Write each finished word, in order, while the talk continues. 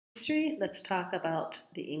history, let's talk about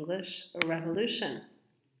the English Revolution.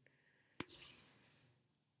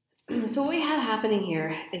 So what we have happening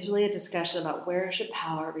here is really a discussion about where should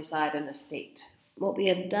power reside in a state. What we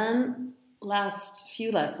have done last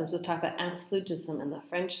few lessons was talk about absolutism in the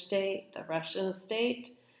French state, the Russian state.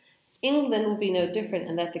 England will be no different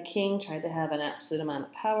in that the king tried to have an absolute amount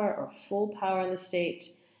of power or full power in the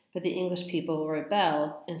state, but the English people will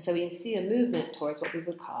rebel, and so we see a movement towards what we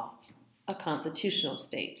would call a constitutional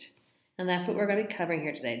state. And that's what we're going to be covering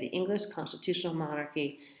here today, the English constitutional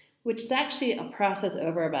monarchy, which is actually a process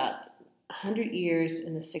over about 100 years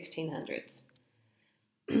in the 1600s.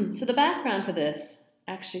 So the background for this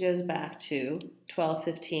actually goes back to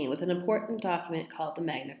 1215 with an important document called the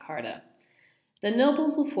Magna Carta. The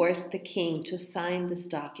nobles will force the king to sign this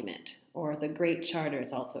document, or the Great Charter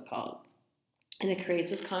it's also called. And it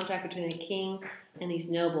creates this contract between the king and these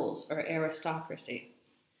nobles, or aristocracy.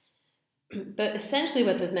 But essentially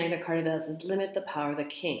what this Magna Carta does is limit the power of the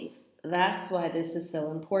kings. That's why this is so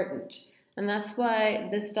important. And that's why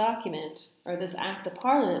this document, or this Act of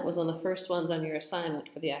Parliament, was one of the first ones on your assignment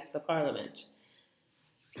for the Acts of Parliament.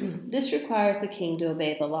 This requires the king to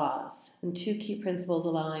obey the laws, and two key principles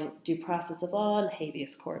allowing due process of law and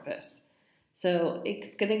habeas corpus. So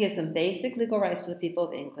it's going to give some basic legal rights to the people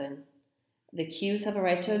of England. The accused have a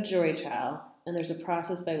right to a jury trial, and there's a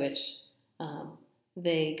process by which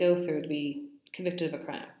they go through to be convicted of a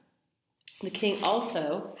crime. The king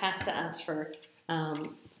also has to ask for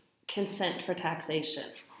consent for taxation.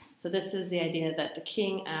 So this is the idea that the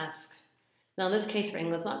king asks. Now, in this case for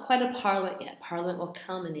England, it's not quite a parliament yet. Parliament will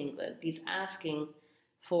come in England. He's asking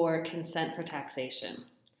for consent for taxation.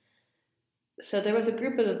 So there is a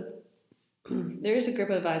group of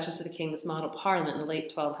advisors to the king that's modeled parliament in the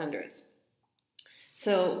late 1200s.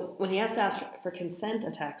 So when he has to ask for consent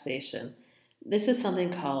of taxation, this is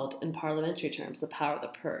something called, in parliamentary terms, the power of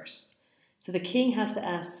the purse. So the king has to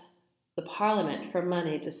ask the parliament for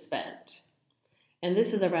money to spend. And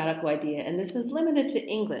this is a radical idea, and this is limited to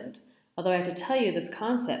England. Although I have to tell you, this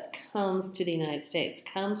concept comes to the United States,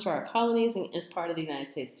 comes to our colonies, and is part of the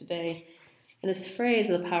United States today. And this phrase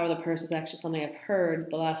of the power of the purse is actually something I've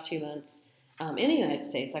heard the last few months in the United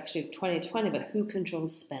States, actually 2020, but who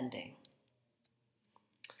controls spending?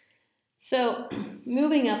 So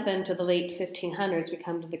moving up then to the late 1500s, we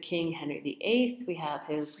come to the King Henry VIII. We have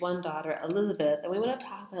his one daughter, Elizabeth, and we want to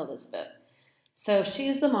talk about Elizabeth. So she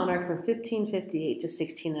is the monarch from 1558 to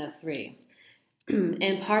 1603.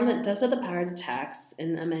 And Parliament does have the power to tax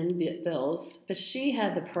and amend bills, but she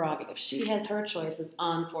had the prerogative. She has her choices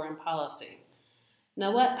on foreign policy.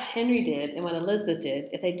 Now, what Henry did and what Elizabeth did,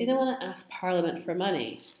 if they didn't want to ask Parliament for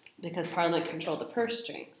money, because Parliament controlled the purse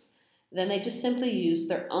strings, then they just simply used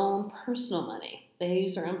their own personal money. They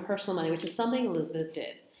used their own personal money, which is something Elizabeth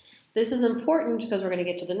did. This is important because we're going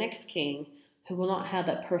to get to the next king who will not have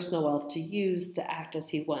that personal wealth to use to act as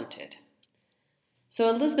he wanted. So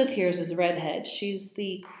Elizabeth here is this redhead. She's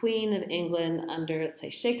the Queen of England under, let's say,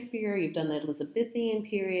 Shakespeare. You've done the Elizabethan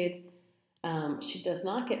period. She does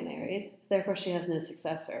not get married, therefore she has no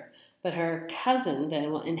successor. But her cousin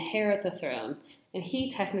then will inherit the throne, and he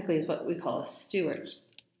technically is what we call a steward.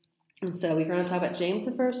 And so we're going to talk about James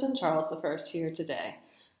I and Charles I here today.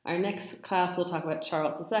 Our next class we'll talk about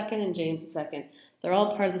Charles II and James II. They're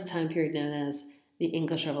all part of this time period known as the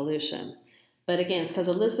English Revolution. But again, it's because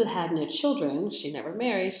Elizabeth had no children. She never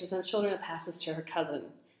married. She has no children. It passes to her cousin.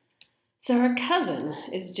 So her cousin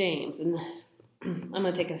is James. And I'm going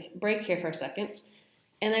to take a break here for a second.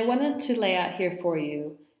 And I wanted to lay out here for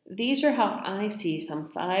you, these are how I see some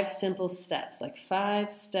 5 simple steps, like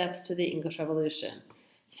 5 steps to the English Revolution.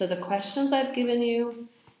 So the questions I've given you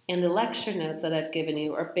and the lecture notes that I've given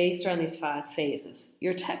you are based around these 5 phases.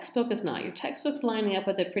 Your textbook is not. Your textbook's lining up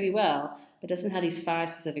with it pretty well, but doesn't have these 5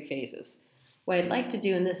 specific phases. What I'd like to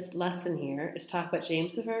do in this lesson here is talk about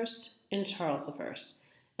James I and Charles I.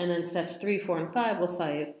 And then steps 3, 4, and 5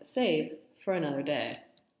 we'll save for another day.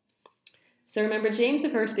 So remember, James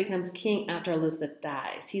I becomes king after Elizabeth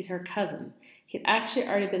dies. He's her cousin. He'd actually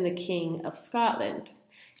already been the king of Scotland.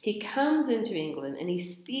 He comes into England and he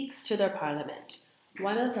speaks to their parliament.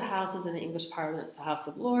 One of the houses in the English parliament is the House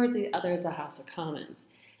of Lords, the other is the House of Commons.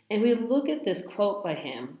 And we look at this quote by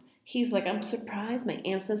him. He's like, I'm surprised my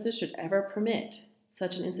ancestors should ever permit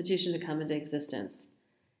such an institution to come into existence.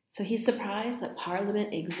 So he's surprised that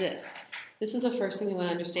Parliament exists. This is the first thing we want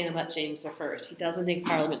to understand about James I. He doesn't think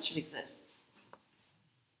Parliament should exist.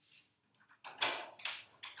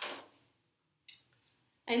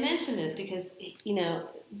 I mention this because,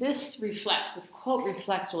 this quote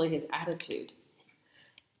reflects really his attitude.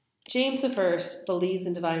 James I believes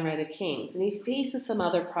in divine right of kings, and he faces some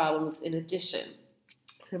other problems in addition.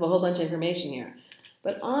 So I have a whole bunch of information here.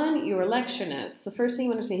 But on your lecture notes, the first thing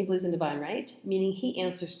you understand, he believes in divine right, meaning he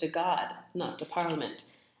answers to God, not to Parliament.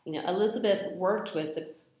 You know, Elizabeth worked with the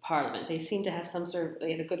Parliament. They seem to have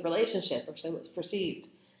they had a good relationship, or so it was perceived.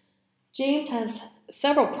 James has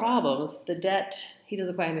several problems. The debt, he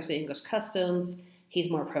doesn't quite understand English customs, he's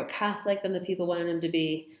more pro-Catholic than the people wanted him to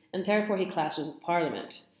be, and therefore he clashes with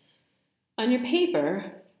Parliament. On your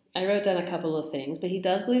paper, I wrote down a couple of things, but he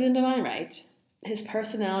does believe in divine right. His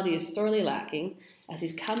personality is sorely lacking. As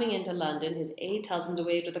he's coming into London, his aide tells him to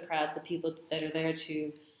wave to the crowds of people that are there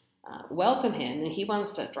to welcome him, and he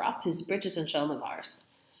wants to drop his britches and show him his arse,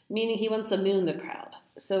 meaning he wants to moon the crowd.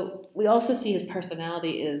 So we also see his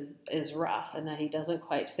personality is rough, and that he doesn't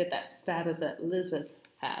quite fit that status that Elizabeth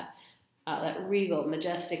had, that regal,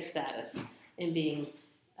 majestic status in being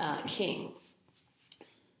king.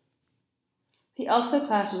 He also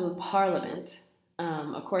clashes with Parliament.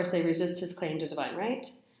 Of course, they resist his claim to divine right.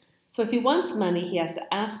 So if he wants money, he has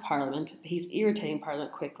to ask Parliament. He's irritating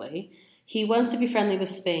Parliament quickly. He wants to be friendly with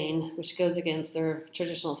Spain, which goes against their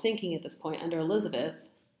traditional thinking at this point under Elizabeth.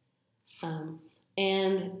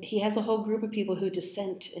 And he has a whole group of people who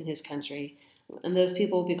dissent in his country, and those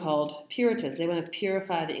people will be called Puritans. They want to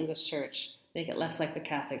purify the English church, make it less like the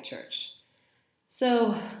Catholic Church.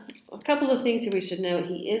 So a couple of things here we should note.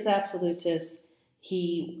 He is absolutist.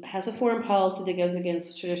 He has a foreign policy that goes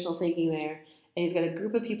against traditional thinking there. And he's got a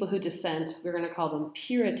group of people who dissent. We're going to call them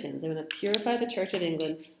Puritans. They want to purify the Church of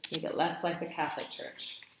England, make it less like the Catholic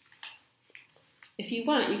Church. If you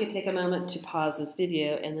want, you could take a moment to pause this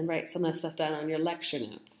video and then write some of that stuff down on your lecture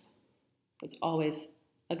notes. It's always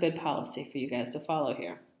a good policy for you guys to follow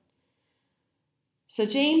here. So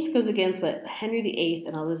James goes against what Henry VIII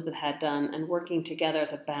and Elizabeth had done and working together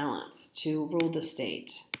as a balance to rule the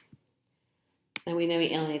state. And we know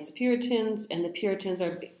he alienates the Puritans, and the Puritans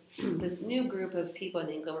are this new group of people in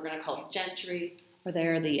England we're going to call gentry, or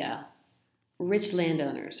they're the rich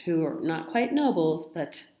landowners who are not quite nobles,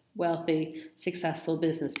 but wealthy, successful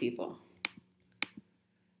business people.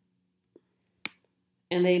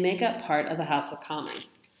 And they make up part of the House of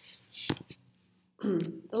Commons.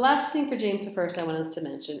 The last thing for James I want us to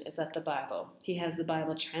mention is that the Bible. He has the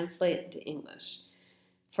Bible translated to English.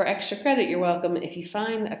 For extra credit, you're welcome. If you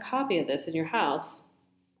find a copy of this in your house,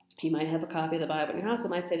 you might have a copy of the Bible in your house. It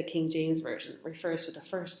might say the King James Version. It refers to the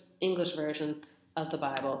first English version of the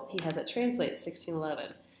Bible. He has it translated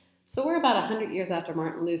 1611. So we're about 100 years after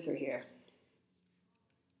Martin Luther here.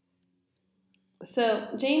 So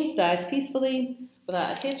James dies peacefully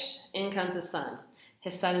without a hitch. In comes his son.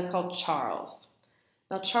 His son is called Charles.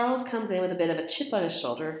 Now Charles comes in with a bit of a chip on his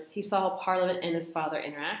shoulder. He saw how Parliament and his father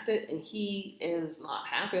interacted, and he is not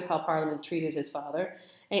happy with how Parliament treated his father.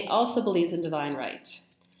 And he also believes in divine right.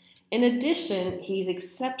 In addition, he's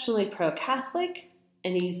exceptionally pro-Catholic,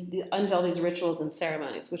 and he's under all these rituals and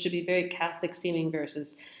ceremonies, which would be very Catholic-seeming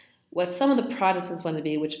versus what some of the Protestants want to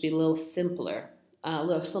be, which would be a little simpler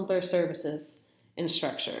services and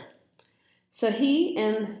structure. So he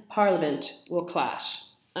and Parliament will clash.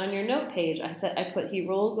 On your note page, I put he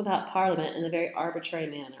ruled without Parliament in a very arbitrary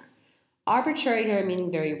manner. Arbitrary here meaning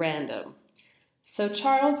very random. So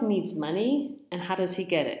Charles needs money, and how does he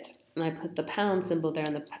get it? And I put the pound symbol there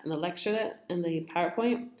in the lecture, in the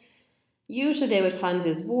PowerPoint. Usually they would fund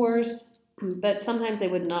his wars, but sometimes they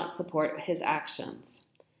would not support his actions.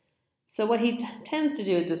 So what he tends to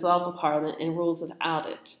do is dissolve the Parliament and rules without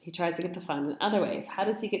it. He tries to get the funds in other ways. How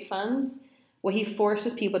does he get funds? Well, he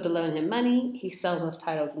forces people to loan him money. He sells off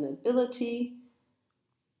titles of nobility.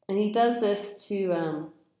 And he does this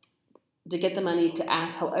to get the money to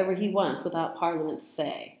act however he wants without Parliament's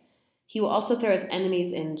say. He will also throw his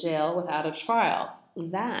enemies in jail without a trial.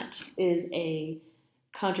 That is a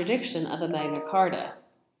contradiction of the Magna Carta.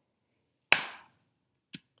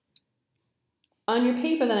 On your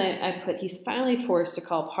paper that I put, he's finally forced to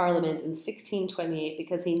call Parliament in 1628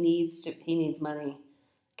 because he needs money.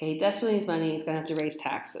 Okay, he desperately needs money. He's going to have to raise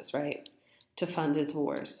taxes, right, to fund his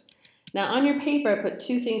wars. Now, on your paper, I put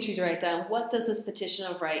two things for you to write down. What does this petition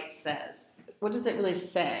of rights says? What does it really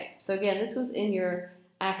say? So again, this was in your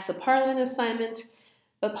Acts of Parliament assignment.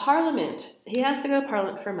 But Parliament, he has to go to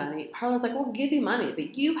Parliament for money. Parliament's like, we'll give you money,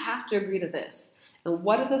 but you have to agree to this. And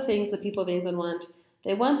what are the things the people of England want?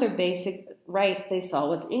 They want their basic rights they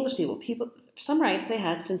saw as English people. Some rights they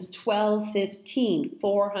had since 1215,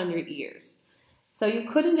 400 years. So you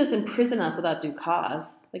couldn't just imprison us without due cause.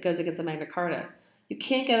 That goes against the Magna Carta. You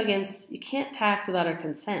can't tax without our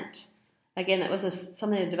consent. Again, that was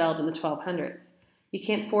something that developed in the 1200s. You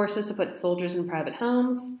can't force us to put soldiers in private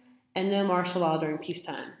homes, and no martial law during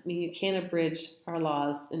peacetime. I mean, you can't abridge our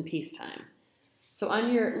laws in peacetime. So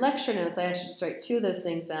on your lecture notes, I asked you to write 2 of those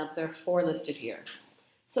things down. There are 4 listed here.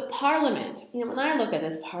 So Parliament, when I look at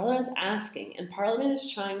this, Parliament's asking, and Parliament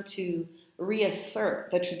is trying to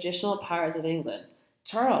reassert the traditional powers of England.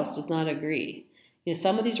 Charles does not agree.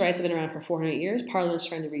 Some of these rights have been around for 400 years. Parliament's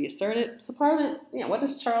trying to reassert it. So Parliament, what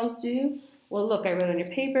does Charles do? Well, look, I wrote on your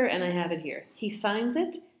paper, and I have it here. He signs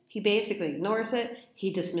it. He basically ignores it.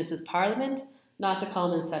 He dismisses Parliament, not to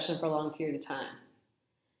call him in session for a long period of time.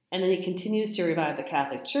 And then he continues to revive the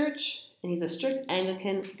Catholic Church, and he's a strict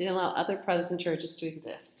Anglican, didn't allow other Protestant churches to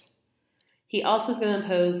exist. He also is going to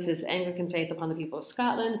impose his Anglican faith upon the people of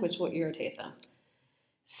Scotland, which will irritate them.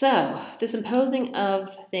 So this imposing of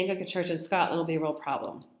the Anglican Church in Scotland will be a real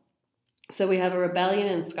problem. So we have a rebellion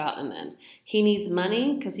in Scotland then. He needs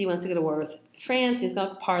money because he wants to go to war with France. He's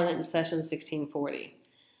got Parliament in session in 1640.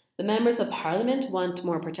 The members of Parliament want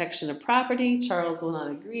more protection of property. Charles will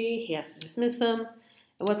not agree. He has to dismiss them.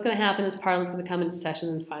 And what's going to happen is Parliament's going to come into session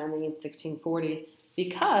and finally in 1640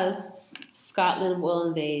 because Scotland will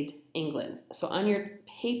invade England. So on your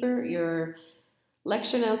paper, your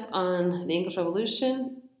lecture notes on the English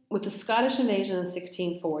Revolution, with the Scottish invasion in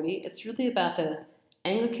 1640, it's really about the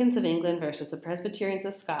Anglicans of England versus the Presbyterians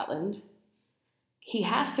of Scotland. He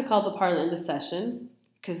has to call the Parliament into session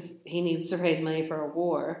because he needs to raise money for a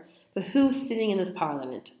war. But who's sitting in this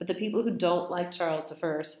Parliament? But the people who don't like Charles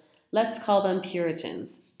I, let's call them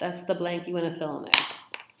Puritans. That's the blank you want to fill in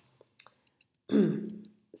there.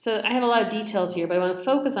 So I have a lot of details here, but I want to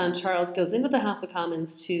focus on Charles goes into the House of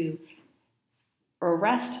Commons to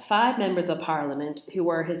arrest 5 members of Parliament who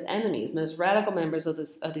were his enemies, most radical members of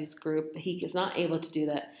this group. He is not able to do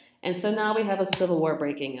that. And so now we have a civil war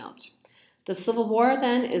breaking out. The civil war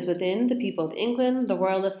then is within the people of England, the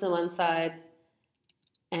royalists on one side,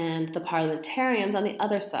 and the parliamentarians on the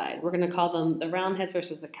other side. We're going to call them the Roundheads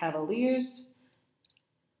versus the Cavaliers.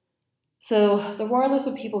 So the royalists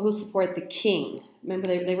are people who support the king. Remember,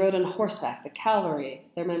 they rode on horseback, the cavalry.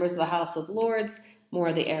 They're members of the House of Lords, more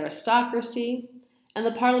of the aristocracy. And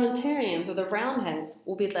the parliamentarians, or the Roundheads,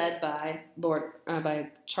 will be led by Oliver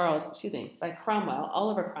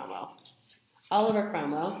Cromwell.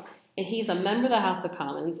 And he's a member of the House of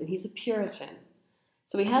Commons, and he's a Puritan.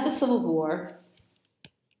 So we have the Civil War,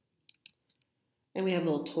 and we have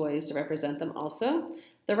little toys to represent them also.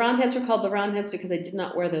 The Roundheads were called the Roundheads because they did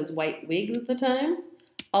not wear those white wigs at the time.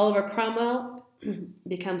 Oliver Cromwell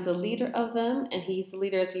becomes the leader of them, and he's the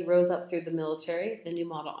leader as he rose up through the military, the New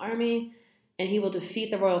Model Army, and he will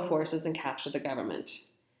defeat the royal forces and capture the government.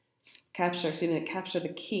 Capture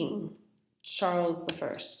the king, Charles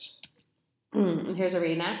I. And here's a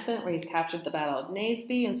reenactment where he's captured the Battle of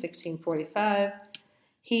Naseby in 1645.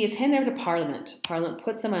 He is handed over to Parliament. Parliament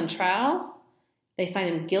puts him on trial. They find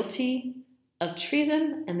him guilty of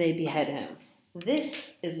treason, and they behead him.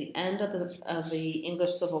 This is the end of the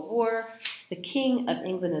English Civil War. The King of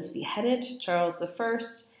England is beheaded, Charles I.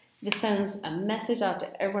 This sends a message out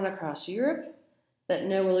to everyone across Europe that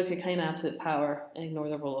no ruler could claim absolute power and ignore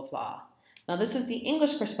the rule of law. Now, this is the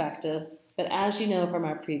English perspective, but as you know from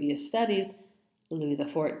our previous studies, Louis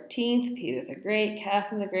XIV, Peter the Great,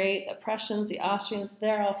 Catherine the Great, the Prussians, the Austrians,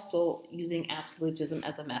 they're all still using absolutism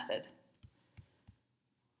as a method.